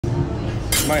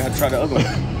Might have to try the other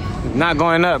one. Not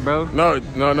going up, bro. No,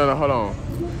 hold on.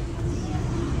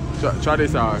 Try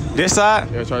this side. This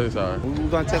side? Yeah, try this side. We're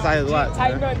gonna test out his watch.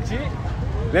 Tighten up, G.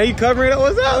 Now you covering it?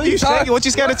 What's up? You shaking? What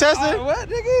you scared to test it? What,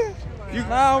 nigga?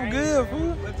 Nah, I'm good,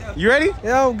 fool. You ready?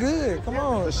 Yeah, I'm good. Come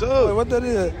on. For sure. Wait, what that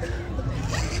is?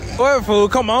 What, fool?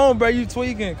 Come on, bro. You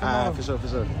tweaking. Come on. For sure.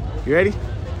 You ready?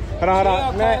 Hold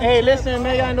on. Man, hey, listen,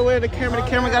 man. Y'all in the way of the camera. The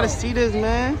camera gotta see this,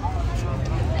 man.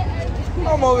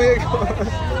 I'm over here.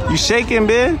 You shaking,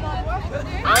 man?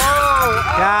 Oh!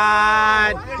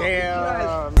 God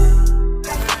damn.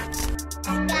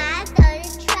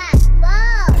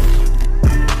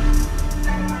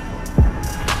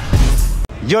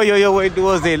 Yo, what it do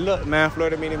is they look, man.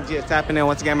 FloridaMadeMG is tapping in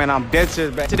once again, man. I'm dead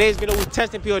serious back. Today's video, we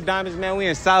testing pure diamonds, man. We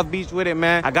in South Beach with it,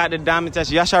 man. I got the diamond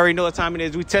tester. Y'all should already know what time it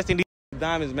is. We testing these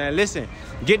diamonds, man. Listen,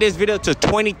 get this video to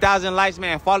 20,000 likes,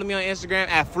 man. Follow me on Instagram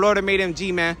at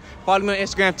FloridaMadeMG, man. Follow me on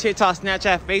Instagram, TikTok,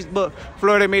 Snapchat, Facebook,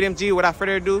 FloridaMadeMG. Without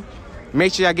further ado,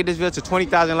 make sure y'all get this video to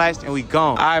 20,000 likes and we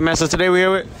gone. All right, man. So today we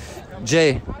here with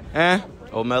Jay.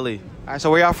 O'Malley. All right, so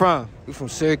where y'all from? We from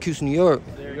Syracuse, New York.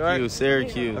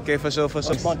 Syracuse. Okay, for sure. I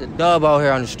bought the dub out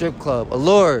here on the strip club.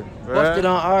 Allure. Busted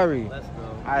on Ari. All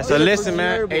right, so listen,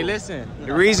 man. Hey, listen.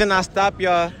 The reason I stop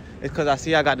y'all is because I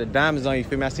see I got the diamonds on, you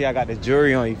feel me? I see I got the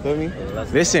jewelry on, you feel me?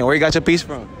 Listen, where you got your piece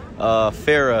from?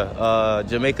 Farrah,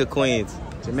 Jamaica, Queens.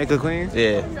 Jamaica, Queens?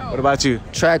 Yeah. What about you?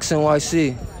 Tracks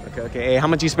NYC. Okay. Hey, how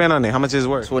much you spend on it? How much is it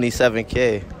worth?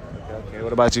 27K. Okay,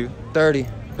 what about you? 30.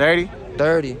 30?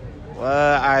 30. All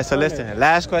right, so listen.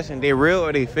 Last question. They real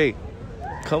or they fake?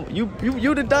 Come, you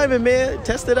the diamond man.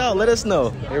 Test it out. Let us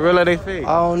know. They real or they fake?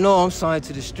 I don't know. I'm signed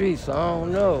to the streets, so I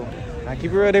don't know. I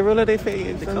keep it real. They real or they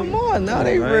fake? Come on now,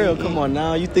 they real. Come on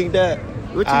now. You think that?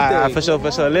 What you think?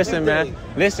 For sure. Listen, man.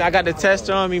 Listen, I got the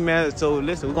tester on me, man. So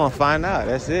listen, we're gonna find out.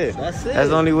 That's it. That's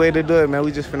the only way to do it, man.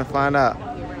 We just finna find out.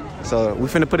 So we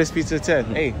finna put this piece to the test.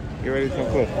 Hey, get ready to come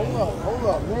quick. Hold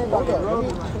up,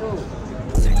 man.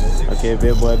 Okay,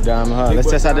 big boy diamond, huh? Let's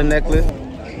test out the necklace.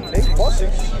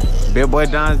 Big boy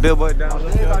diamonds.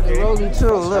 Okay. Rolling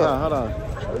too, look. Hold on.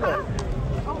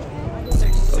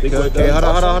 Okay, hold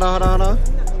on.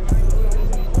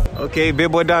 Okay, big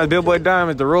boy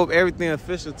diamonds, the rope, everything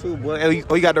official too, boy. Hey,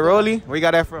 you got the rollie? Where you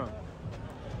got that from?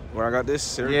 Where I got this?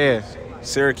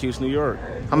 Syracuse, New York.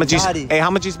 How much you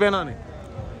spend on it?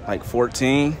 Like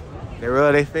 14. They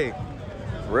real, they fake?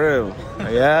 Real.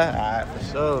 Yeah? Alright, for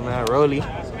sure, man. Rollie.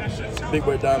 Big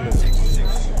boy diamonds.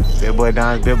 Big boy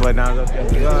diamonds,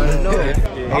 okay.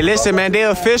 Hey, listen, man, they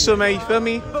official, man, you feel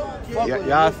me?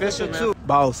 Y'all official, man.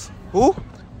 Boss. Who?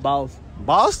 Boss.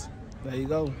 Boss? There you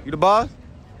go. You the boss?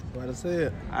 What I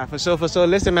said. Alright, for sure.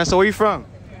 Listen, man, so where you from?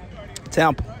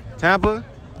 Tampa. Tampa?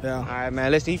 Yeah. Alright,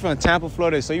 man, listen, you from Tampa,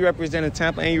 Florida. So you representing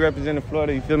Tampa and you representing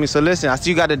Florida, you feel me? So listen, I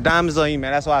see you got the diamonds on you,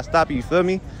 man. That's why I stopped you feel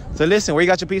me? So listen, where you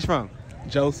got your piece from?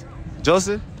 Joseph.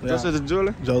 Joseph? Yeah. Joseph the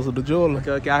jeweler? Joseph the jeweler.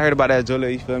 Okay, I heard about that jeweler,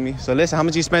 you feel me? So listen, how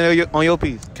much you spend on your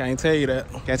piece? Can't tell you that.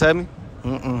 Can't tell me?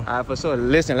 Alright, for sure.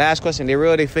 Listen, last question, they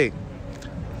real or they fake?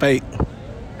 Fake.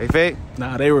 They fake?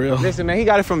 Nah, they real. Listen, man, he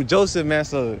got it from Joseph, man,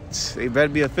 so they better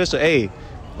be official. Hey,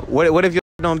 what if you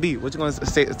don't beat? What you gonna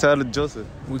tell the Joseph?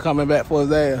 We coming back for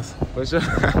his ass. For sure.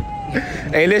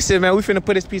 Hey, listen, man, we finna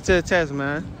put this piece to the test,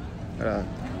 man.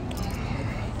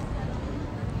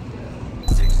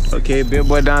 Okay, big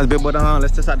boy diamonds,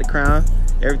 let's test out the crown.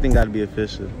 Everything gotta be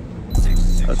official.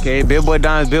 Okay, big boy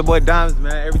diamonds,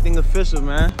 man. Everything official,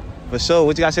 man. For sure.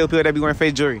 What you gotta say to people that be wearing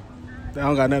fake jewelry? That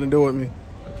don't got nothing to do with me.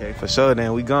 Okay, for sure,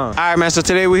 then we gone. All right, man, so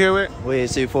today we here with? Wait,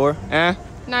 C4?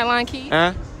 Nightline Key.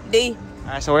 All D.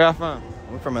 right, so where y'all from?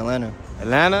 We're from Atlanta.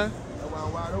 Atlanta?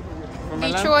 From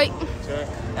Detroit.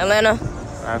 Atlanta.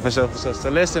 All right, for sure. So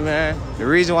listen, man, the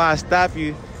reason why I stop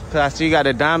you, because I see you got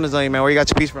the diamonds on you, man. Where you got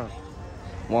your piece from?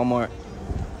 Walmart.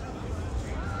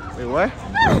 Wait, what?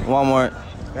 Walmart.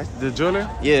 That's the jeweler?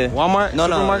 Yeah. Walmart? No,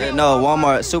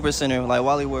 Walmart Super Center, like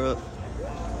Wally World.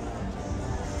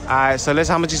 All right, so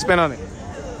listen, how much you spend on it?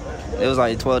 It was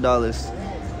like $12.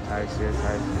 Tight shit.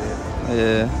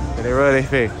 Yeah. They real, they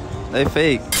fake? They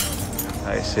fake.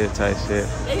 Tight shit.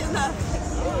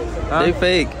 Huh? They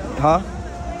fake. Huh?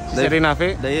 She said they not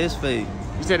fake? They is fake.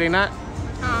 You said they not?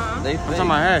 They fake. I'm talking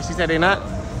about her. She said they not?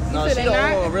 No,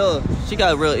 she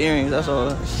got real earrings, that's all.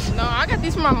 No, I got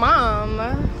these from my mom.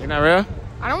 They not real?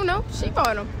 I don't know. She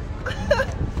bought them.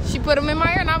 She put them in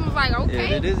my ear and I was like, okay.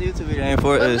 Yeah, this YouTube video ain't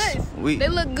for us. They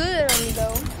look good on me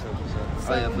though.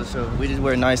 Oh yeah, for sure. We just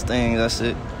wear nice things, that's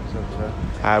it. All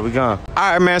right, we gone. All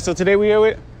right, man, so today we here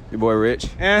with? Your boy Rich.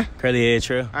 Curly Head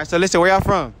Trail. All right, so listen, where y'all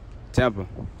from? Tampa.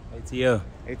 ATL.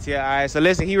 ATL, all right. So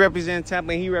listen, he represents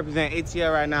Tampa and he represents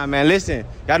ATL right now, man. Listen,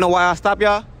 y'all know why I stop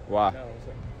y'all? Why?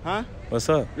 Huh? What's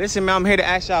up? Listen, man, I'm here to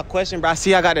ask y'all a question, bro. I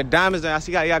see y'all got the diamonds on. I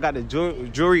see y'all got the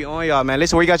jewelry on y'all, man.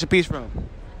 Listen, where you got your piece from?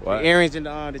 What? The earrings and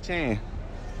the chain.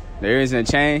 The earrings and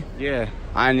the chain? Yeah.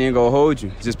 I ain't even gonna hold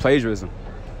you. Just plagiarism.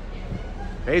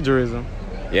 Plagiarism?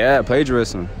 Yeah,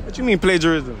 plagiarism. What you mean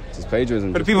plagiarism? Just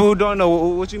plagiarism. For the people who don't know,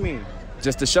 what you mean?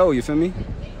 Just to show, you feel me?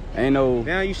 Ain't no...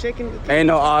 Damn, you shaking? Ain't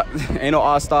no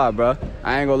all-star, bro.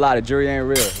 I ain't gonna lie, the jury ain't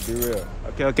real. Be real.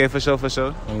 Okay, for sure.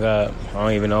 Oh God, I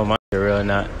don't even know if my real or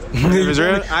not. If it's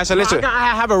real? All right, so listen.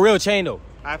 I have a real chain though.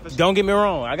 Don't get me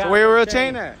wrong. I got. So where your real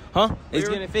chain at? Huh? It's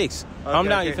getting fixed. I'm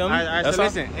down. You feel me? All right, so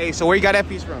listen. Hey, so where you got that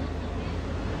piece from?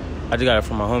 I just got it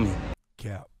from my homie.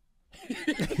 Cap.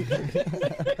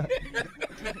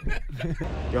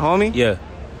 Your homie? Yeah.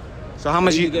 So how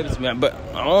much you give it to me? But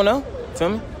I don't know. Feel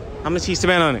me? How much he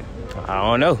spent on it? I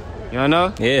don't know. You don't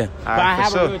know? Yeah. But I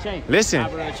have a real chain. Listen. I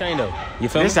have a real chain though. You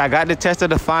feel me? Listen, I got the tester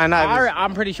to find out.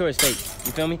 I'm pretty sure it's fake.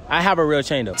 You feel me? I have a real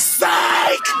chain though.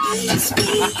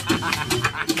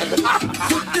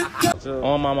 So,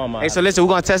 on my mama. Hey, so listen,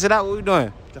 we're gonna test it out. What we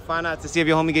doing? To find out, to see if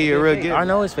your homie gave you a real gift. I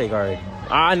know it's fake already.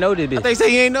 I know this bitch. I think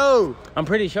say you ain't know. I'm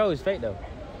pretty sure it's fake though.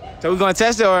 So we gonna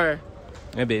test it or?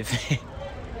 A bit fake.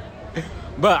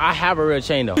 But I have a real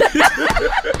chain though.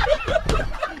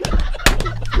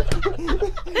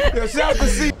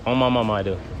 On my mama, I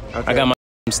do. Okay. I got my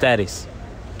status.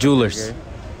 Jewelers. Okay.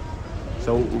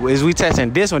 So is we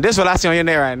testing this one? This one I see on your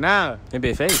neck right now. It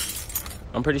be fake.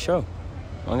 I'm pretty sure.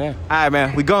 Okay. All right,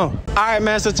 man. We gone. All right,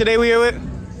 man. So today we here with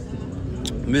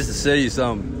Mr. Sell You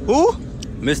Something. who?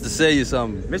 Mr. Sell You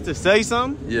Something. Mr. Sell You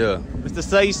Something? Yeah. Mr.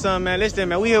 Sell You Something, man. Listen,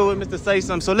 man. We here with Mr. Sell You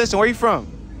Something. So listen, where you from?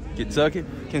 Kentucky?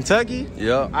 Kentucky?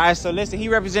 Yeah. All right, so listen, he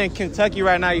representing Kentucky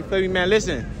right now, you feel me, man?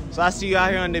 Listen, so I see you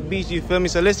out here on the beach, you feel me?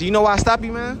 So listen, you know why I stop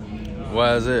you, man?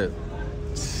 Why is that?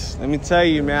 Let me tell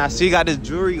you, man, I see you got this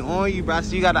jewelry on you, bro. I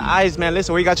see you got the ice, man.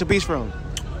 Listen, where you got your piece from?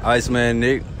 Iceman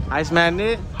Nick. Iceman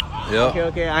Nick? Yeah.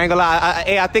 Okay, I ain't gonna lie.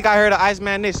 I think I heard of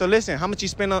Iceman Nick. So listen, how much you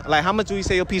spend on, like, how much do you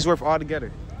say your piece worth altogether?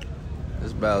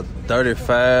 It's about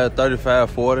 35,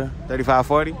 40. 35,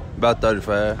 40? About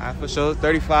 35. All right, for sure.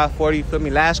 35, 40, you feel me?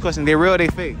 Last question, they real or they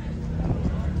fake?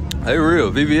 They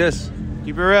real, VBS.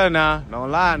 Keep it real now.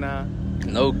 Don't lie now.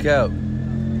 No cap.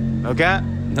 Okay?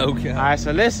 No cap. All right,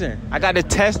 so listen, I got the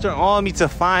tester on me to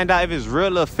find out if it's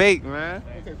real or fake, man.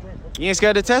 You ain't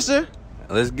scared of the tester?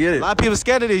 Let's get A it. lot of people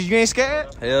scared of this. You ain't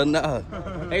scared? Hell nah.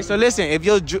 Hey, so listen, if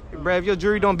your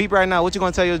jury don't beep right now, what you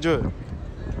gonna tell your jury?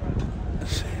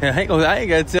 I ain't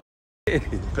gonna tell you.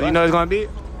 Cause you know it's gonna beep?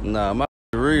 Nah, my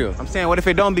real. I'm saying, what if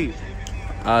it don't beep?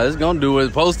 It's gonna do what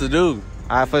it's supposed to do.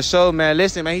 All right, for sure, man.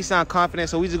 Listen, man, he sound confident,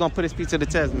 so we just gonna put his piece to the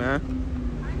test, man.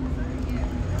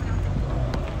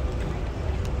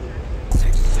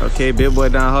 Okay, big boy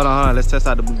down. Hold on. Let's test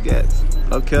out the baguettes.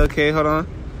 Okay, hold on.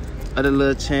 Other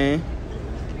little chain.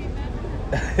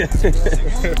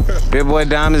 Big boy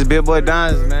diamonds,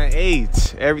 man.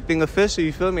 8. Everything official,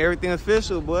 you feel me? Everything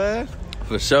official, boy.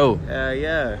 For sure.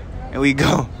 Yeah. And we go.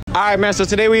 All right, man. So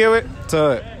today we here with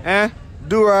Tut.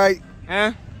 Do right.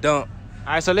 Dump.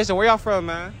 All right. So listen, where y'all from,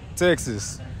 man?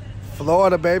 Texas.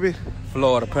 Florida, baby.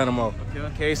 Florida, Panama.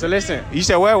 Okay. So listen, you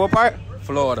said where? What part?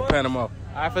 Florida, Panama. All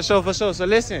right, for sure. So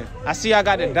listen, I see y'all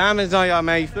got the diamonds on y'all,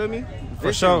 man. You feel me?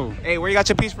 For sure. Hey, where you got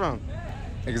your piece from?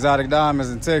 Exotic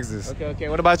Diamonds in Texas. Okay.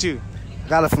 What about you?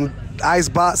 Got it from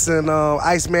Icebox and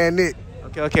Iceman Nick.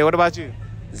 Okay. What about you?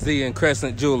 Z and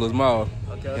Crescent Jewelers Mall.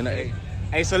 Okay.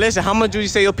 Hey, so listen, how much do you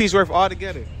say your piece worth all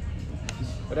together?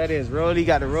 What that is? Rolly,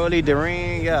 got the rolly, the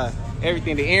ring, yeah.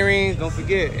 Everything, the earrings, don't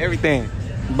forget, everything.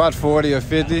 About 40 or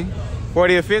 50.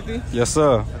 40 or 50? Yes,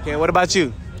 sir. Okay, what about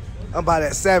you? I'm about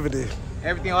at 70.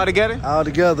 Everything all together? All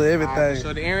together, everything.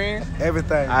 So the earrings?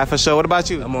 Everything. All right, for sure. What about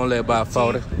you? I'm only about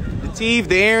 40. The teeth,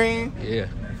 the earring? Yeah.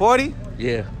 40?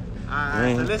 Yeah. All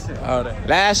right, so listen. All that.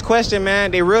 Last question,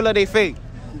 man. They real or they fake?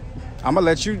 I'm going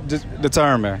to let you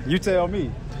determine. You tell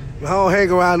me. I don't hang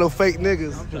around no fake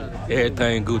niggas.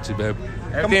 Everything Gucci, baby.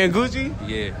 Everything Gucci?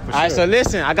 Yeah. All right, so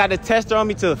listen, I got the tester on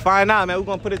me to find out, man. We're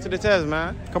going to put it to the test,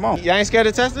 man. Come on. Y'all ain't scared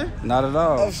of the tester? Not at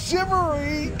all. I'm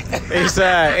shivering.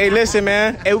 Hey, listen,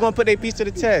 man. Hey, we're going to put their piece to the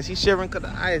test. He's shivering because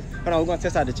the ice. Hold on, we're going to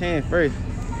test out the chain first.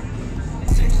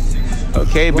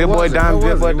 Okay, big boy down,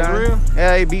 big boy down.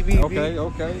 Yeah, hey, beep. Okay.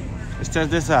 Let's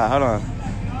test this out. Hold on.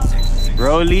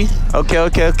 Rolly. Okay.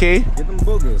 Get them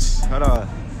boogers. Hold on.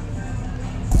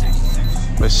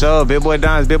 For sure, big boy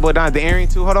down. The earring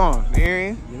too. Hold on. The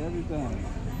earring. Get everything.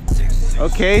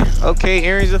 Okay.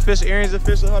 Earrings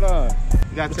official. Hold on.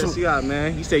 You gotta test you out,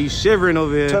 man. You say you shivering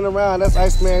over here. Turn around, that's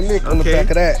Iceman Nick on the back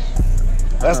of that.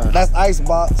 That's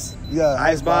Icebox. Yeah,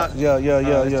 Icebox? Yeah.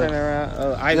 Let's turn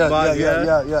around. Icebox,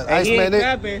 yeah. Hey, he ain't Iceman,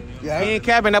 capping. Yeah. He ain't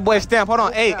capping. That boy stamp. Hold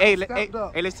on. Hey, Stamped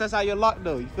up. let's test out your lock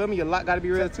though. You feel me? Your lock gotta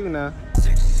be real too now.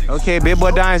 Okay, big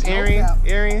boy Dimes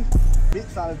earrings. Big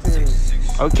solitaire.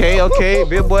 Okay,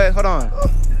 big boy. Hold on.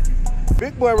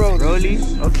 Big boy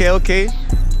rollies. Okay.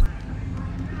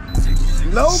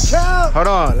 No cap. Hold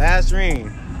on. Last ring.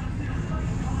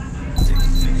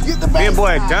 Get the Big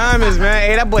boy diamonds, man.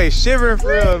 Hey, that boy shivering for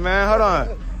real, man. Hold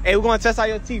on. Hey, we're gonna test out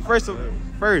your teeth first.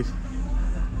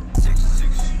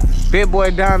 Big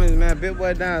boy diamonds, man. Big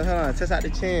boy diamonds. Hold on. Test out the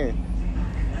chin.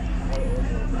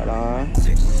 Hold on.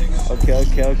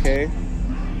 Okay.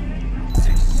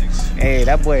 Hey,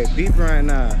 that boy beeping right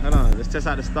now. Hold on. Let's test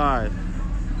out the stars.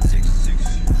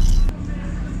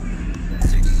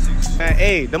 Man,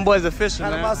 hey, them boys official,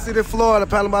 man. Panama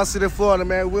City, Florida,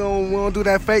 man. We don't do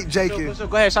that fake jaking. So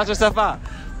go ahead, shout yourself out.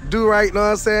 Do right, know what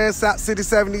I'm saying? South City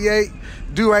 78.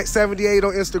 Do right 78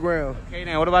 on Instagram. Okay,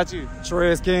 then what about you?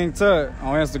 Trez King Tut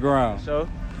on Instagram. So,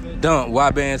 Dunk,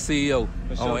 Y-Band CEO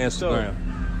on Instagram.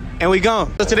 and we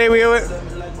gone. So today we here with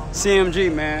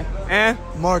CMG, man. and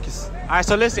Marcus. all right.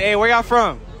 So listen, hey, where y'all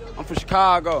from? I'm from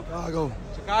Chicago.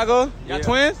 Chicago? Y'all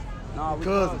twins? Nah, we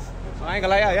Cousins. So I ain't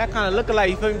gonna lie, y'all kind of look alike.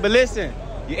 You feel me? But listen,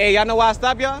 hey, y'all know why I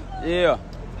stopped y'all? Yeah.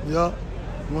 Yeah.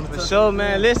 You want For to sure,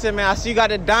 man. Listen, man. I see you got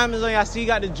the diamonds on you. I see you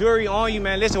got the jewelry on you,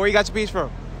 man. Listen, where you got your piece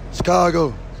from?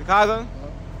 Chicago. Chicago?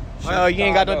 Oh, you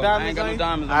ain't got no I diamonds ain't got on no you?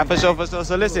 diamonds All on right, me. for sure.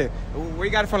 So listen, where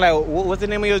you got it from? Like, what's the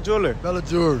name of your jeweler? Bella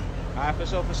Jewelry. All right, for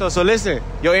sure. So listen,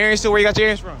 your earrings too, where you got your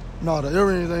earrings from? No, the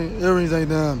earrings ain't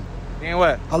them. Then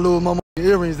what? I lose my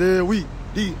earrings every week.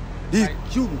 These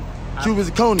Cubans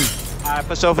and Coney. All right,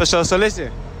 for sure. So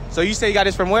listen, so you say you got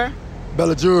this from where?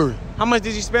 Bella Jewelry. How much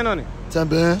did you spend on it? 10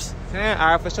 bands. 10?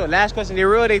 All right, for sure. Last question, they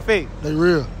real or they fake? They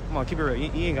real. Come on, keep it real.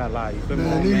 You ain't gotta lie. You feel me?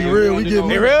 Man, these real. We get They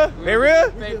money. real? They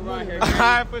real? Fake right here. All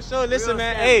right, for sure. Listen,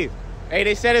 man. Hey,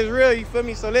 they said it's real. You feel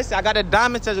me? So listen, I got a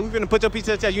diamond test. We finna put your piece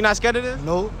to the test. You not scared of this?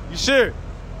 No. You sure?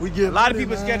 We get A lot of money,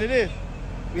 people man. scared of this.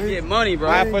 We get money, bro.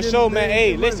 All right, ain't for getting- sure, they man. ain't Hey,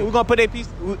 getting listen, money. we're gonna put that piece.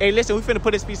 Hey, listen, we finna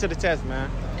put this piece to the test, man.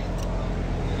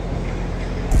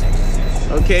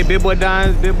 Okay, big boy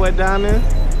diamond.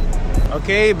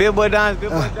 Okay, big boy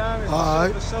diamond. all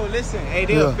right. For sure. Listen, hey,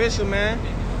 they Yeah. official, man.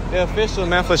 They official,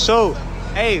 man, for sure.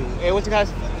 Hey, what you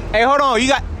guys? Hey, hold on. He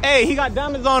got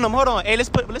diamonds on him. Hold on. Hey, let's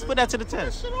put that to the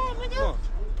test.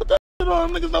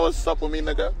 Niggas know what's up with me,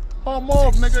 nigga. I'm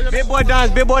off, nigga. Big boy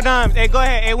diamonds. Hey, go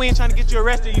ahead. Hey, we ain't trying to get you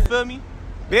arrested. You feel me?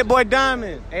 Big boy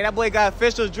diamond. Hey, that boy got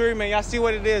official jewelry, man. Y'all see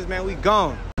what it is, man. We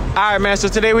gone. All right, man. So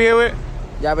today we here with.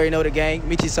 Y'all already know the gang.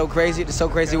 Michi's so crazy, the so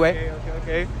crazy way.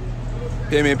 Okay.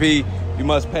 PMP, you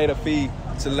must pay the fee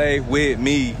to lay with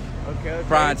me. Okay.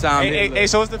 Prime time. Hey,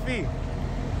 so what's the fee?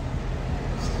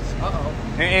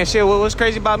 And shit, what's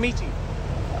crazy about Michi?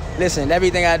 Listen,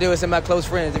 everything I do is in my close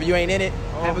friends. If you ain't in it,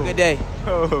 have a good day.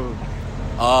 Oh.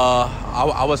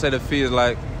 I would say the fee is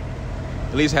like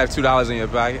at least have $2 in your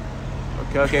pocket.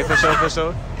 Okay, for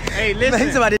sure. Hey, Man, he's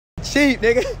listen. about to cheap,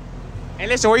 nigga. Hey,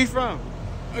 listen, where you from?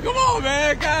 Come on,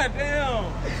 man. God damn.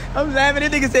 I'm laughing.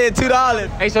 This nigga said $2.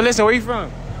 Hey, so listen, where you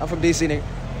from? I'm from DC, nigga.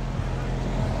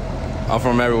 I'm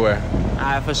from everywhere. All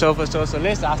right, for sure. So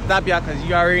listen, I'll stop y'all because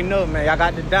you already know, man. Y'all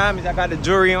got the diamonds, y'all got the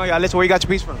jewelry on. Y'all listen, where you got your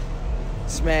piece from?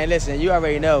 Man, listen, you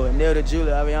already know. Neil the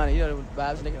jeweler, Aviana, you know the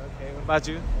vibes, nigga. Okay, what about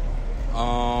you?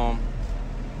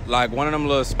 Like one of them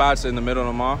little spots in the middle of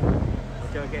the mall.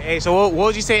 Okay. Hey, so what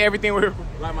would you say everything were?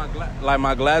 Like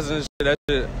my glasses and shit, that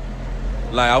shit.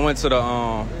 Like I went to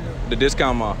the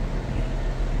discount mall.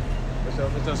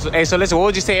 Hey, so listen, what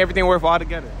would you say everything worth all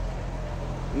together?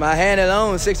 My hand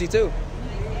alone, 62.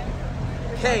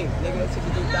 K, nigga,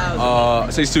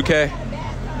 62,000. $62K.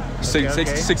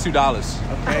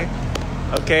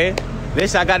 $62. Okay.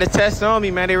 Listen, I got the test on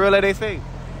me, man. They real or they fake?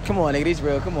 Come on, nigga, these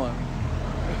real. Come on.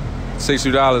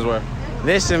 $62 worth.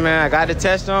 Listen, man, I got the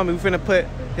test on me. We finna put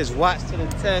his watch to the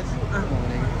test. Come on,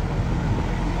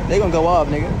 nigga. They gonna go off,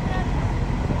 nigga.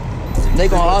 They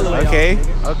going all the way off.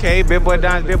 Okay. Big boy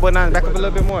dimes. Back up a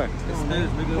little bit more.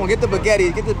 Come on, get the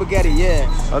spaghetti,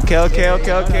 yeah. Okay. Hold on,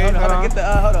 get the,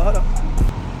 hold on.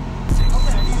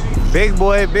 Big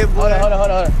boy. Hold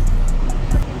on.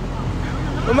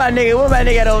 What my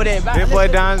nigga at over there? Big boy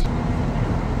dimes.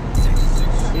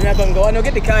 You're not gonna go on, no,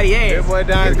 get the Cartier. Big boy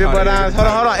dimes.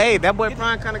 Hold on. Hey, that boy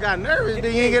Prime kind of got nervous.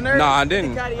 Did you ain't get nervous? No, I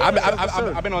didn't.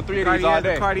 I've been on 3 of these all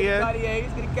day. Cartier. Let's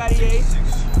get the Cartier.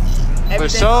 For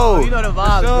sure. You know the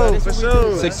vibes, bro. For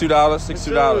sure. $62.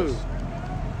 $62,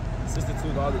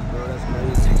 bro. That's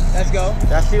crazy. Let's go.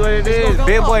 Y'all see what it is? go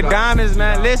Big off, boy bro. diamonds,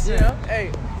 man. Listen.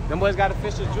 Hey, Them boys got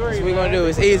official jewelry. what we gonna do?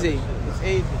 It's easy.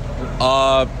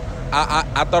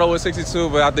 I thought it was 62,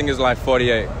 but I think it's like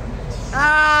 48.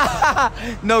 Ah,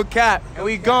 no cap. And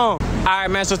we gone. All right,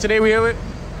 man. So today we here with?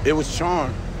 It was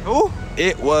Charm. Who?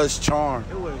 It was Charm.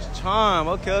 It was Charm.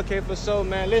 Okay, for sure,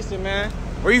 man. Listen, man.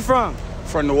 Where you from?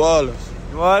 From New Orleans.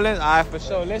 New Orleans? All right, for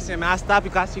sure. Listen, man. I stopped you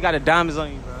because you got the diamonds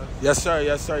on you, bro. Yes, sir.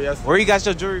 Yes, sir. Yes, sir. Where you got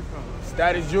your jewelry from?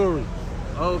 Status Jewelry.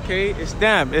 Okay, it's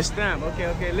stamped. It's stamped.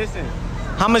 Okay. Listen.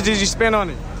 How much did you spend on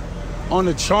it? On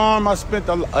the Charm, I spent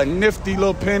a nifty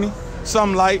little penny.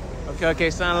 Something like. Okay.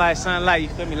 Sunlight. You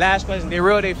feel me? Last question. They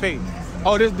real, they fake?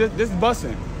 Oh, this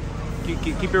busting. Keep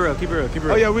it real.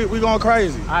 Oh, yeah, we going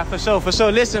crazy. All right, for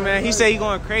sure. Listen, man. He say he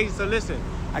going crazy, so listen.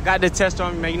 I got the tester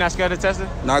on me, man. You not scared of the tester?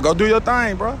 Nah, go do your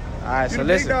thing, bro. All right, so You the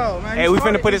big listen. dog, man. Hey, You we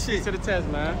started finna put this this shit. to the test,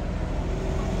 man.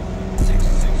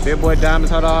 Big boy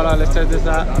diamonds. Hold on. Let's test this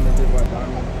out.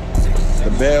 The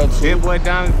bell, too. Big boy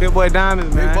diamonds,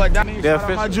 man. Big boy diamonds. They're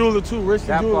Shout out my official. jeweler, too. Rich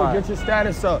That jeweler. part. Get your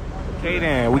status up. Okay,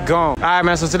 then. We gone. All right,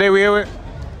 man. So today we here with?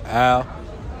 Al, All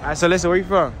right, so listen. Where you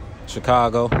from?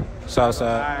 Chicago, All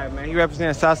Southside. right, man. He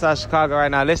represents Southside Chicago right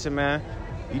now. Listen, man.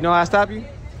 You know how I stop you?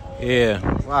 Yeah,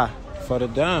 Why? for the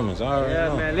diamonds. I already Yeah,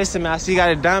 know. man. Listen, man. I see you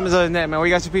got the diamonds on his neck, man. Where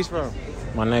you got your piece from?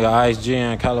 My nigga Ice G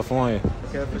in California.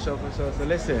 Okay, for sure. So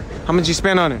listen. How much you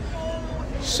spend on it?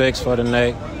 6 for the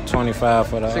neck, 25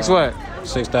 for the. 6 what?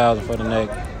 6,000 for the neck,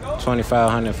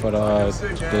 2,500 for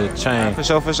the chain. For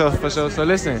sure. So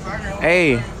listen.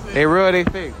 Hey, they real, they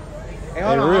fake. Hey,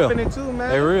 hold They on. real. Hop in it too, man.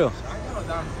 They real.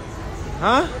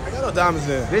 Huh? I got no diamonds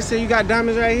in. Listen, you got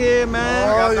diamonds right here, man.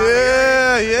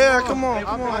 Oh, yeah. Come on.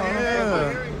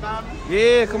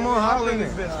 Yeah, come on, hop in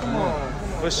it. Come on.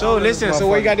 For sure. Listen, so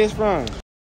where you got this from?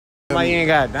 Why you ain't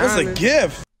got That's diamonds? a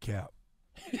gift.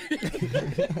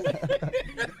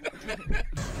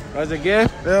 That's a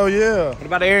gift? Hell yeah. What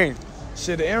about the earring?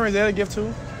 Shit, the earrings, they're a gift, too.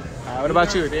 What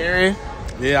about you? The earring?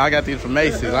 Yeah, I got these from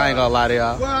Macy's. I ain't gonna lie to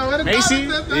y'all. Macy?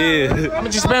 Yeah. How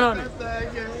much you spend on it?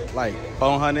 Like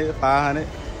 400, 500.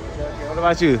 What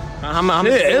about you? How much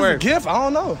Yeah, is it it's a worth? gift. I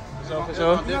don't know. For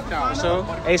sure.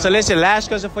 Hey, so listen, last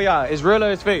question for y'all. Is real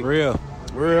or is fake? Real.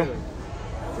 Real.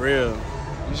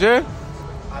 You sure?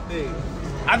 I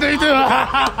think too. I'm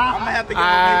gonna have to get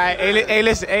Alright, hey,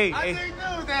 listen, hey,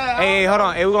 hold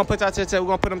on. Hey, we're gonna put y'all to the test. We're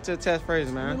gonna put them to the test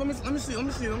first, man. Let me see.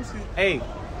 Hey,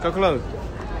 come close.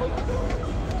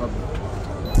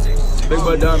 Big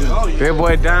boy diamond. Big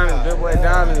boy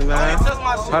diamonds, man.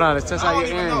 Hold on, let's test out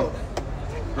your earring.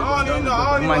 I don't even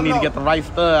know. You might need to get the right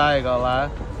stud, I ain't gonna lie.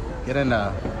 Get in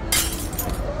there.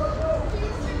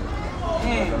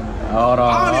 Hold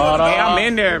on. Hey, I'm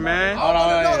in there, man. Hold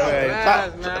on.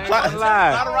 Try the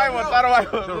right one.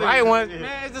 The right one,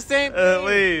 man. It's the same thing.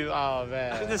 Please. Oh,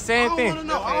 man. It's the same thing. I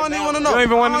don't even want to know. You don't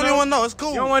even want to I don't even want to know. It's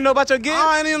cool. You don't want to know about your gift?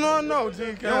 I ain't even want to know, G.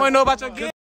 You don't want to know about your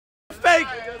gift? Fake.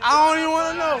 I don't even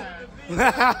want to know.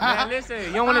 Man, listen,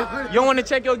 you don't want to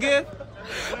check your gift?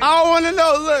 I don't want to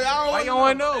know. Look, I Why you don't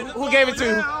want to know? Who gave it to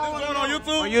you? Going on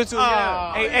YouTube? On YouTube,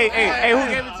 yeah. Hey, who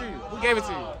gave it to you? Who gave it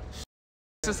to you?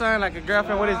 It's a son, like a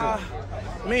girlfriend, what is it? I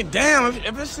mean, damn,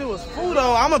 if this shit was food,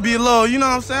 though, I'm going to be low. You know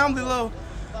what I'm saying? I'm going to be low.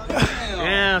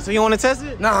 Damn, so you want to test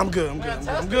it? Nah, I'm good. I'm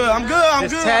good.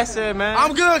 Just test it, man.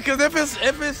 I'm good, because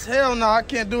if it's hell no, I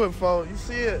can't do it, folks. You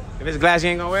see it? If it's glass, you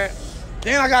ain't gonna wear it?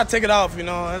 Then I got to take it off, you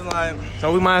know? It's like,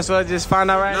 So we might as well just find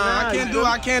out right now. nah, I can't do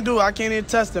it. I can't even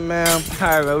test it, man. All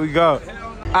right, man, we go.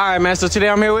 All right, man, so today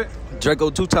I'm here with Draco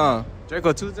 2-time.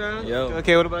 Draco 2 times? Yo.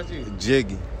 Okay, what about you?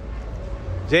 Jiggy.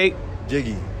 Jake?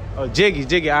 Jiggy. Oh,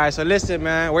 Jiggy. All right, so listen,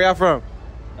 man, where y'all from?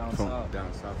 Down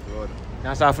South Florida.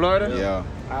 Down South Florida? Yeah.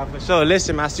 All right, for sure.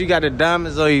 Listen, man, I see you got the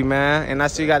diamonds on you, man. And I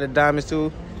see you got the diamonds,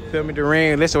 too. Feel me, the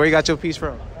ring. Listen, where you got your piece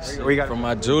from? Where you got it? From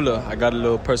my jeweler. I got a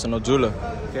little personal jeweler.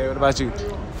 Okay, what about you?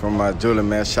 From my jeweler,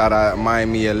 man. Shout out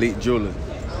Miami Elite Jeweler.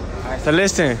 All right, so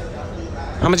listen,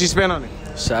 how much you spend on it?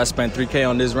 Shit, I spent $3K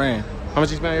on this ring. How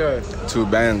much you spend on yours? 2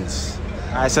 bands.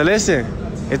 All right, so listen,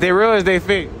 is they real or is they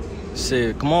fake?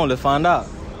 Shit, come on, let's find out.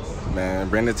 Man,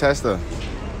 bring the tester.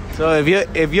 So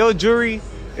if your jewelry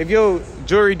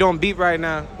don't beep right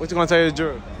now, what you gonna tell your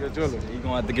jeweler? You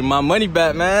gonna have to get my money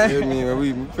back, man. Feel me, man?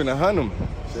 We finna hunt him.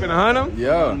 You finna hunt him? Hunt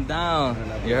Yeah. him down.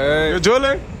 You heard? Your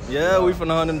jeweler? Yeah, we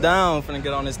finna hunt him down. Finna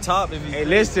get on his top if he. Hey,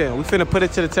 listen, we finna put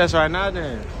it to the test right now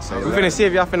then. We finna see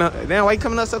if y'all finna, damn, why you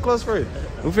coming up so close for it?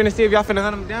 We finna see if y'all finna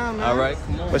hunt him down, man. All right,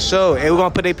 come on. For sure. Hey, we're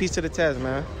gonna put their piece to the test,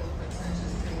 man.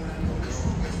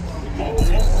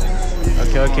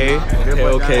 Okay.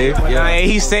 Okay. Yeah. Hey,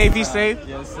 he's safe.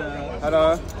 Yes, sir. Hold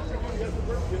on.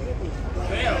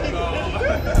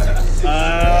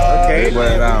 Okay. Big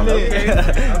boy down.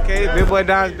 Okay. Big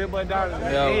boy down.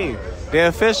 Hey, they're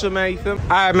official, man. You feel me? All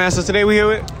right, man. So today we here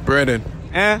with Brandon.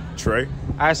 Eh? Trey. All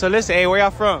right. So listen. Hey, where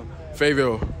y'all from?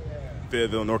 Fayetteville.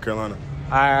 Fayetteville, North Carolina.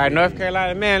 All right, North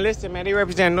Carolina. Man, listen, man. They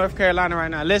represent North Carolina right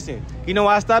now. Listen, you know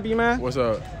why I stopped you, man? What's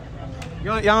up?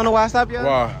 Y'all don't know why I stopped you?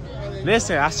 Why?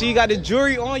 Listen, I see you got the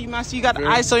jewelry on you, man. I see you got the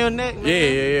ice on your neck, man.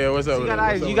 Yeah. What's up? You got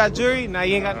ice. You got jewelry? Now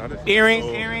you ain't got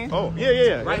earrings. Oh,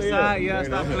 yeah. Right side, yeah,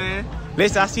 stop playing.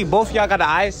 Listen, I see both of y'all got the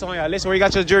ice on y'all. Listen, where you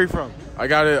got your jewelry from? I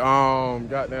got it,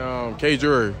 goddamn K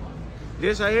Jewelry.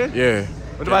 This right here? Yeah.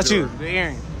 What about you? The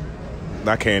earring?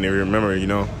 I can't even remember, you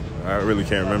know. I really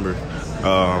can't remember.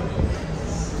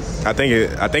 I think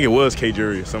it was K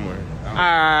Jury somewhere. All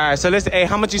right, so listen, hey,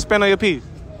 how much you spend on your piece?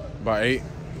 About 8.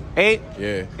 8?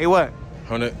 Yeah. 8 what?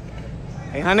 100.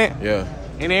 800? Yeah.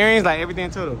 And the earrings, like everything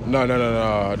total? No.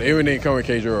 The earring come with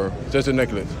K Jewelry. Just a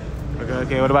necklace.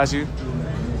 Okay. What about you?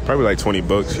 Probably like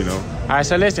 $20, you know. All right,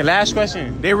 so listen, last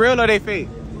question. They real or they fake?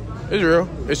 It's real.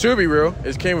 It should be real.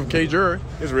 It came with K Jewelry.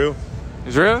 It's real.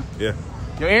 It's real? Yeah.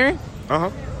 Your earring? Uh-huh.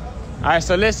 All right,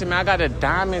 so listen, man, I got a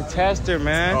diamond tester,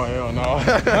 man. Oh, hell no.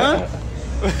 Huh?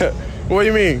 What do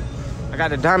you mean? I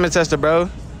got a diamond tester, bro.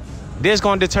 This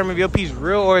gonna determine if your piece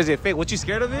real or is it fake. What, you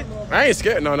scared of it? I ain't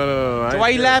scared. No. So why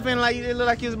you laughing like it look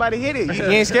like you was about to hit it? You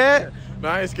ain't scared? No,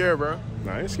 I ain't scared, bro.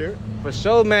 No, I ain't scared. For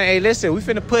sure, man. Hey, listen, we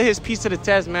finna put his piece to the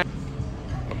test, man.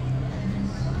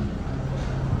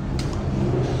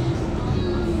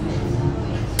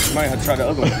 Might have to try the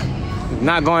other one.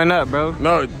 Not going up, bro.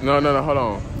 No, hold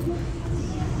on.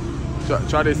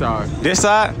 Try this side. This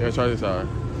side? Yeah, try this side.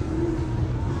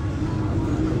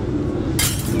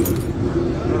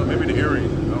 Maybe the earring.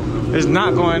 It's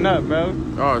not going up, bro.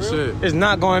 Oh, shit. It's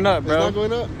not going up, bro. It's not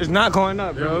going up? It's not going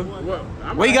up, bro. What?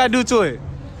 What you gotta do to it?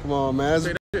 Come on, man.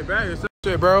 That shit back. It's that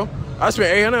shit, bro. I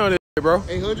spent 800 on this shit, bro.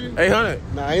 800?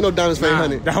 800. Nah, ain't no diamonds for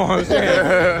 800. That's what I'm saying.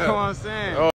 That's what I'm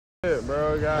saying. Oh, shit,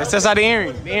 bro. God. Let's test out the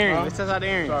earring. The earring. Let's test out the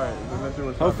earring. Sorry.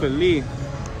 Hopefully.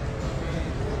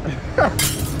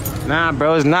 Nah,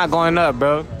 bro. It's not going up,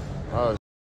 bro. Oh,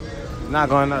 not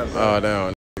going up, bro. Oh,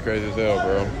 damn. Crazy as hell,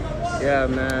 bro. Yeah,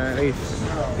 man.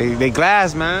 They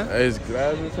glass, man. It's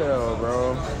glass as hell,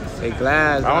 bro. They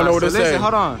glass. I don't know what to listen, say.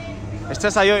 Hold on. Let's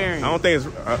test out your earring. I don't think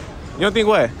it's... You don't think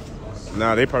what?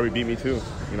 Nah, they probably beat me too.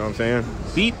 You know what I'm saying?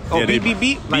 Beat? Oh, Yeah,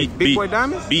 beat? Like Big Boy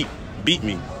Diamonds? Beat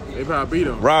me. They probably beat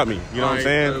him. Robbed me. You know what I'm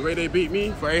saying? The way they beat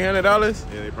me for $800,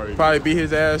 Yeah, they probably beat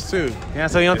his ass too. Yeah,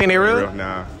 so you don't think they real?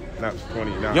 Nah, not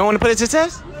 20. Nah. You don't want to put it to the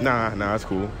test? Nah, it's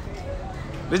cool.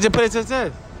 Let's just put it to the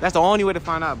test. That's the only way to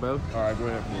find out, bro. All right, go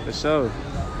ahead. For sure.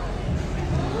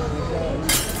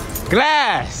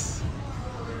 Glass.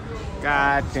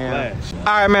 God damn. All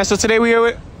right, man. So today we here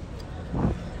with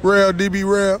Real, DB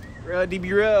Real. Real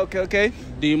DB Real. Okay.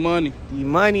 D-Money.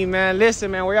 D-Money, man. Listen,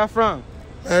 man. Where y'all from?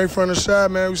 I ain't from the shop,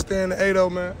 man. We stay in the 80,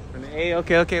 man. From the A.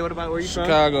 Okay. What about where you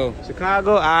Chicago. from?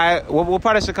 Chicago. All right. What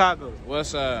part of Chicago?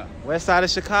 West side. West side of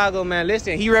Chicago, man.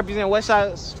 Listen, he represent West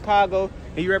side of Chicago,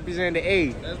 and he represent the A.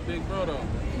 That's Big Bro, though.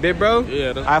 Big bro?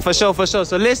 Yeah. All right, for sure.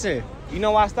 So listen, you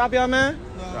know why I stop y'all, man?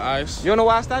 The ice. You don't know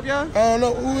why I stop y'all? I don't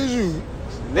know. Who is you?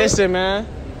 Listen, man.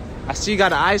 I see you got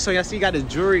the ice on you. I see you got the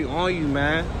jewelry on you,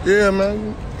 man. Yeah,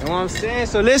 man. You know what I'm saying?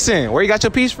 So listen, where you got your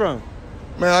piece from?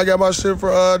 Man, I got my shit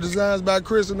for Designs by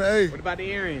Chris in the A. What about the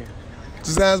earring?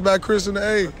 Designs by Chris in the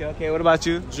A. Okay. What about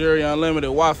you? Jerry Unlimited,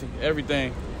 Waffy,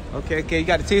 everything. Okay. You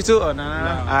got the T too? Oh,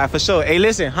 nah. All right, for sure. Hey,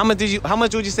 listen, how much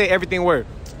would you say everything worth?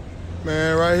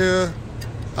 Man, right here,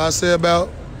 I say about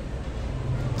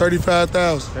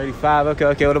 35,000. 35.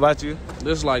 Okay. What about you?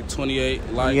 This is like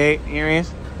 28. Like 28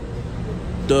 earrings.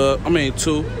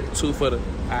 two for the. All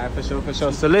right, for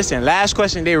sure. So listen, last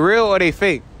question: they real or they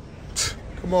fake?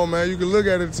 Come on, man. You can look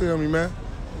at it and tell me, man.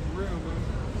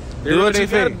 They real or they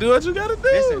fake? Do what you gotta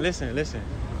do. Listen.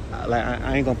 Like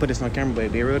I ain't gonna put this on camera, but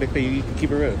if they real, they fake. You can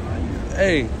keep it real.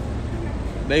 Hey,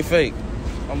 they fake.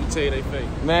 I'm gonna tell you they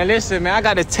fake. Man, listen, man. I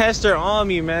got a tester on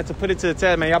me, man, to put it to the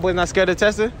test, man. Y'all boys not scared of the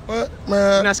tester? What,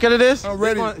 man? You not scared of this? I'm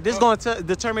ready. This going to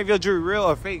determine if your jewelry real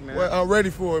or fake, man. Well, I'm ready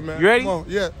for it, man. You ready? Come on,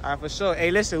 yeah. All right, for sure.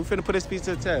 Hey, listen, we finna put this piece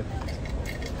to the test.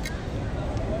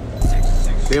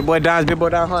 Big boy down. Hold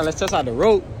on. Let's test out the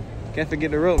rope. Can't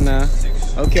forget the rope now.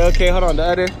 Okay. Hold on. The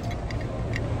other.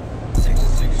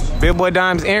 Big boy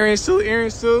dimes, earrings too.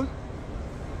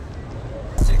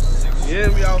 Yeah,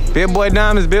 we out. Big boy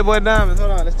diamonds.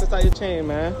 Hold on. Let's test out your chain,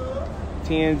 man.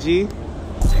 TNG.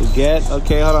 We get.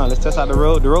 Okay, hold on. Let's test out the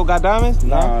rope. The rope got diamonds?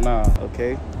 No.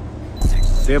 Okay.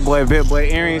 Big boy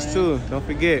earrings too. Don't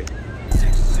forget.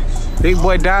 Big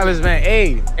boy diamonds, man.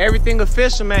 Hey, everything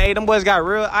official, man. Hey, them boys got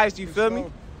real ice. You feel me?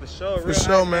 For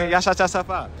sure, man. Y'all shout yourself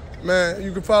out. Man,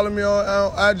 you can follow me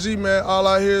on IG, man. All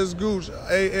I hear is Gooch. ALL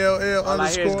all underscore. I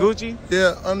hear is Gucci?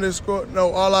 Yeah, underscore. No,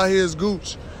 all I hear is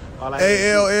Gooch. All I hear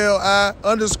is ALLI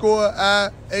underscore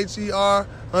IHER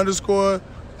underscore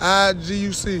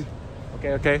IGUC.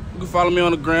 Okay. You can follow me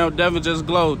on the gram, Devin Just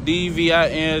Glow,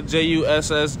 DVINJUSSGLO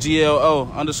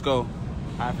 _. All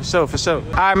right, for sure.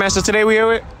 All right, man, so today we here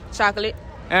with? Chocolate.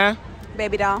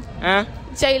 Baby doll.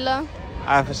 Jayla. All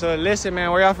right, for sure. Listen,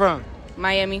 man, where y'all from?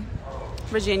 Miami.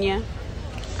 Virginia.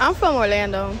 I'm from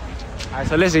Orlando. All right,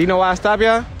 so listen, you know why I stopped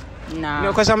y'all? Nah. You know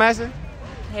what question I'm asking?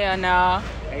 Hell no.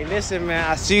 Hey, listen, man,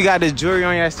 I see you got the jewelry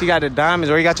on you. I see you got the diamonds.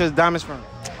 Where you got your diamonds from?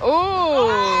 Ooh.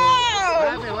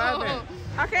 What happened?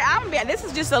 Okay, I'm gonna be. This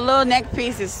is just a little neck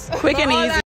pieces, quick and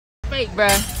easy. Fake,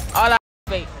 bruh. All that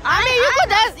fake. I mean,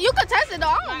 you could test it though.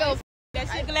 I don't know. That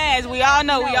shit glass. We all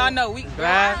know. We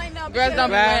Glass. Girls don't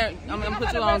be wearing. I'm gonna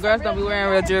put you on. Girls don't be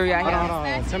wearing real jewelry out here. Hold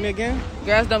on. Tell me again.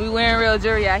 Girls don't be wearing real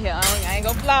jewelry out here. I ain't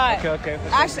gonna fly. Okay.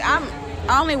 Actually, I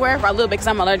only wear it for a little bit because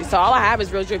I'm allergic. So all I have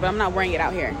is real jewelry, but I'm not wearing it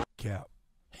out here. Cap.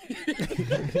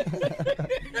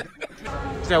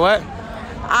 Say what?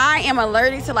 I am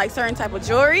allergic to like certain type of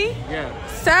jewelry. Yeah.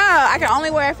 So I can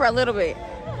only wear it for a little bit.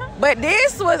 But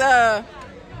this was I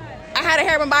had to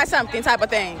help him buy something type of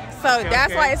thing. So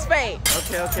that's why it's fake.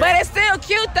 Okay. But it's still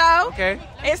cute though. Okay.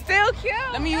 It's still cute.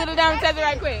 Let me use the diamond tester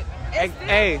right quick.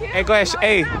 Hey, go ahead.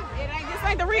 Hey. This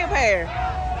ain't the real pair.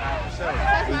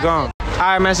 We gone. All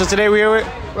right, man, so today we here with?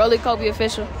 Rolly Kobe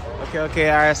official. Okay.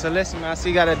 All right, so listen, man, I see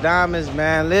you got the diamonds,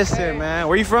 man. Listen, man.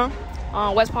 Where you from?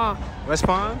 West Palm. West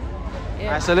Palm? Yeah.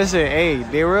 All right, so listen, hey,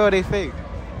 they real or they fake?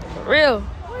 Real.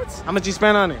 What? How much you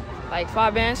spend on it? Like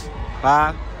 5 bands.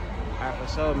 5? All right, for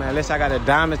sure, man. Listen, I got a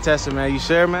diamond tester, man. You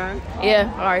sure, man?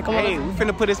 Yeah. All right, come on. Hey, we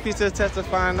finna put this piece to the test to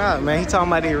find out, man. He talking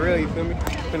about they real, you feel me?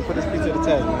 Finna put this piece to the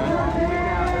test, man.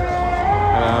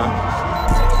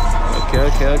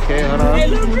 Okay.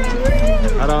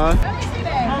 Hold on.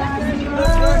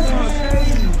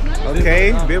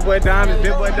 Okay, big boy diamonds,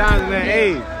 man.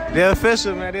 Hey, they're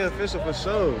official, man. They're official for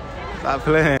sure. Stop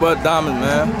playing. But diamonds,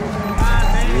 man.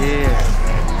 Yeah.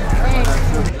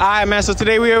 All right, man. So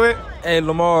today we here with? Hey,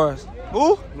 Lamar's.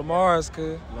 Who? Lamar's,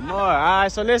 cuz. Lamar. All right,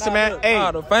 so listen, man.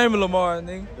 Hey. The famous Lamar,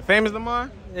 nigga. The famous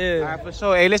Lamar? Yeah. All right, for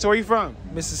sure. Hey, listen, where you from?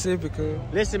 Mississippi, cuz.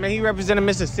 Listen, man, he representing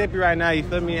Mississippi right now. You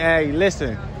feel me? Hey,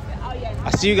 listen. I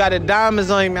see you got the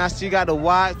diamonds on you, man. I see you got the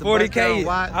watch, the 40K.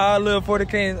 watch. I live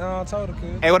 40K total,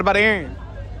 cuz. Hey, what about the earring?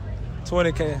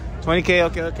 20K.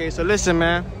 20K, okay. So listen,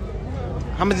 man.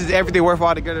 How much is everything worth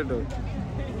all together, though?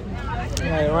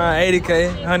 Like around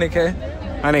 80K, 100K.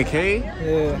 100K?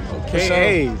 Yeah. Okay,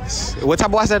 hey. What type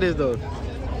of watch that is, though?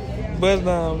 Bust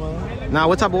down, man. Nah,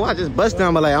 what type of watch? Just bust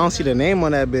down, but like I don't see the name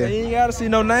on that bit. You ain't gotta see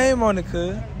no name on it,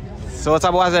 cuz. So what type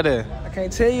of watch that is? I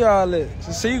can't tell you all that. It's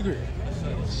a secret.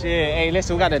 Shit, hey,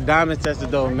 listen, we got the diamond tester,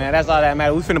 though, man. That's all that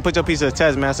matters. We finna put your piece to the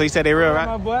test, man. So you said they real, right?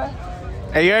 My boy.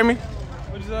 Hey, you heard me?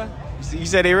 What you say? You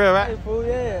said they real, right? Hey, fool,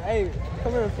 yeah. Hey,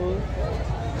 come here, fool.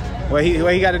 Where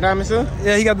he got the diamonds too?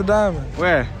 Yeah, he got the diamond.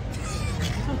 Where?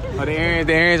 Oh, the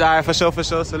earrings, all right, for sure.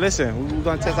 So listen, we're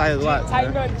gonna test out his watch.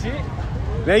 Tighten up, jit.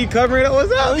 Now you covering it?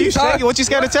 What's up? You shaking? What you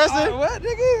scared to test it? What,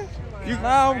 nigga?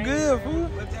 Nah, I'm good, fool.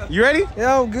 You ready?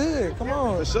 Yeah, I'm good. Come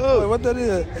on. For sure. Wait, what that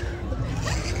is?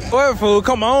 What, fool?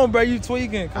 Come on, bro. You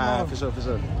tweaking. Come on. For sure.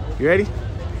 You ready?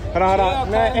 Hold on.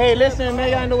 Man, hey, listen, man.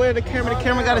 Y'all in the way of the camera. The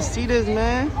camera gotta see this,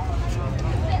 man.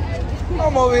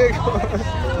 I'm over here.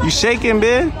 You shaking,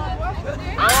 man?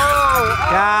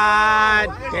 God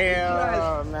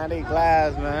damn, man. They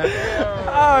glass, man.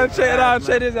 Oh, check it out.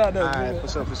 Check this out, though. All right, for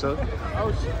sure.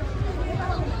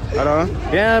 Hold on.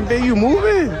 Damn, bitch, you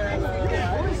moving?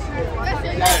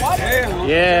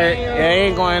 Yeah, it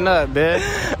ain't going up, bitch.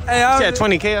 Hey, you said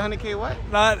 20K, 100K, what?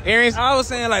 Nah, earrings? I was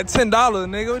saying like $10,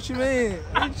 nigga. What you mean?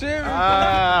 You tripping?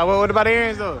 What about the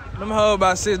earrings, though? Them hold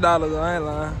about $6, though. I ain't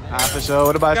lying. All right, for sure.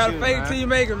 What about you, gotta fake it till you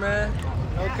make it, man.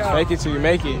 Okay. Fake it till you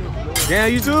make it.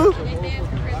 Damn, you too?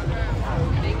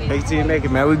 Fake it till you make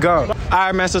it, man. We go. All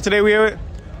right, man. So today we here with?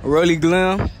 Rolly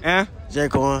Glim. And? J.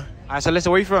 Corn. All right, so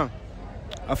listen, where you from?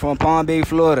 I'm from Palm Beach,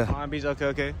 Florida. Palm Beach,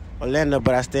 okay. Orlando,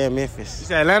 but I stay in Memphis. You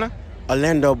said Atlanta?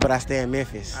 Orlando, but I stay in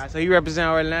Memphis. All right, so you represent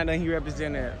Orlando and he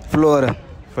represent Florida.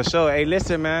 For sure. Hey,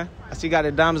 listen, man. I see you got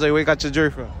the diamonds. Where you got your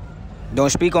jewelry from? Don't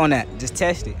speak on that. Just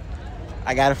test it.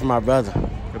 I got it from my brother.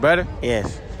 Your brother?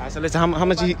 Yes. All right, so listen, how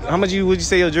much would you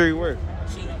say your jewelry worth?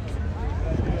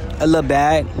 A little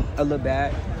bag.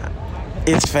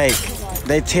 It's fake.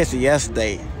 They tested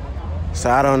yesterday, so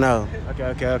I don't know.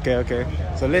 Okay.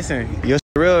 So listen, your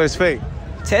real or it's fake?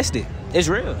 Test it. It's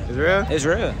real. It's real? It's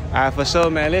real. All right, for sure,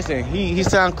 man. Listen, he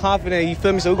sound confident. You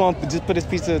feel me? So we're gonna just put this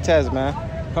piece to the test, man.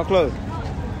 Come close.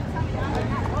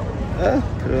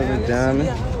 Curly diamond.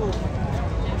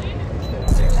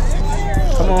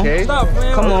 Come on. Okay. Stop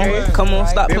playing. Come on.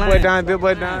 Stop Big playing.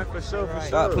 boy down. For sure.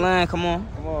 Stop playing. Come on.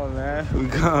 Come on, man. We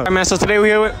gone. All right, man. So today we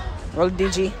here with? Rolling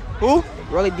DG. Who?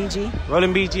 Rolling DG.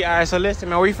 Rolling BG. All right, so listen,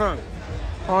 man, where you from?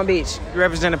 Palm Beach. You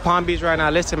representing Palm Beach right now.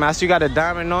 Listen, man, I see you got a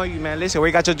diamond on you, man. Listen, where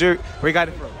you got your jewelry? Where you got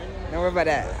it from? Don't worry about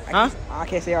that. Huh? I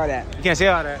can't say all that. You can't say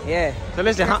all that? Yeah. So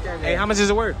listen, hey, how much is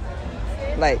it worth?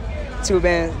 Like 2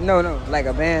 bands. No, like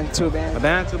a band, 2 bands. A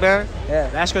band, 2 band? Yeah.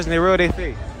 Last question, they real, they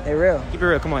fake? They real. Keep it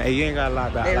real. Come on, hey, you ain't got to lie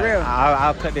about it. They real.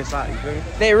 I'll cut this out, you feel me?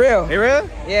 They real. They real?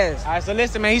 Yes. All right, so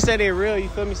listen, man, he said they real, you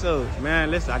feel me? So, man,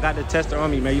 listen, I got the tester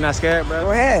on me, man. You not scared, bro?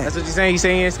 Go ahead. That's what you saying? You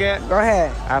saying you ain't scared? Go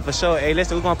ahead. All right, for sure. Hey,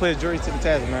 listen, we're going to put his jewelry to the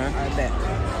test, man. I bet.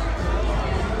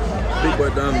 Big boy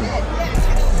diamond.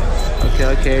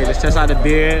 Okay, let's test out the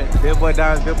beard. Big boy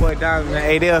diamonds, man.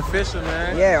 Hey, they official,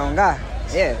 man. Yeah, on God.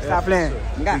 Yeah, stop playing.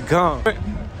 On God. We gone.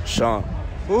 Sean.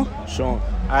 Who? Sean.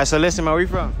 All right, so listen, man, where you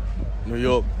from? New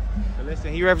York. So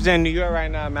listen, he representing New York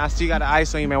right now, man. I see you got the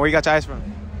ice on you, man. Where you got your ice from?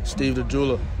 Steve the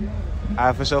jeweler.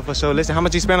 All right, for sure. Listen, how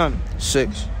much you spend on it?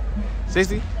 6.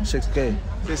 60? 6K.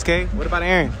 6K? What about the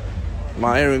earrings?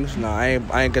 My earrings? Nah, I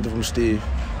ain't get them from Steve.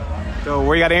 So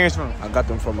where you got the earrings from? I got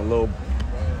them from a low.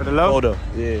 For the low? Older.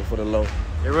 Yeah, for the low.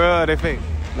 They real or they fake?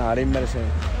 Nah, they medicine.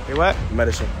 They what?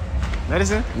 Medicine.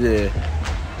 Medicine? Yeah.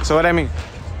 So what that mean?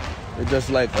 It's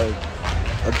just like a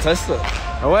tester.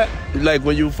 A what? Like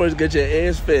when you first get your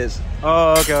ears fixed.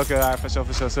 Oh, okay. All right, for sure.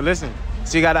 So listen,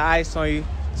 so you got the ice on you.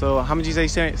 So how much you say you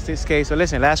spent? 6K. So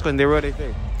listen, last question, they real or they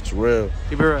fake? It's real.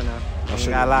 Keep it real now. You ain't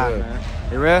gotta lie, man.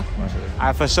 They real? All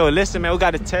right, for sure. Listen, man, we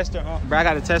got a tester on. Bro, I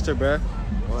got a tester, bro.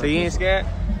 So you ain't scared?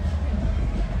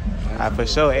 All right, for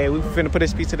sure. Hey, we finna put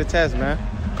this piece to the test, man.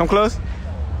 Come close.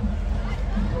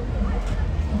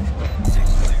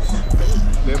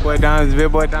 Big boy down, they're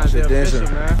official,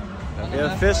 man. They're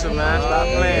official, man. Stop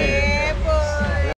playing.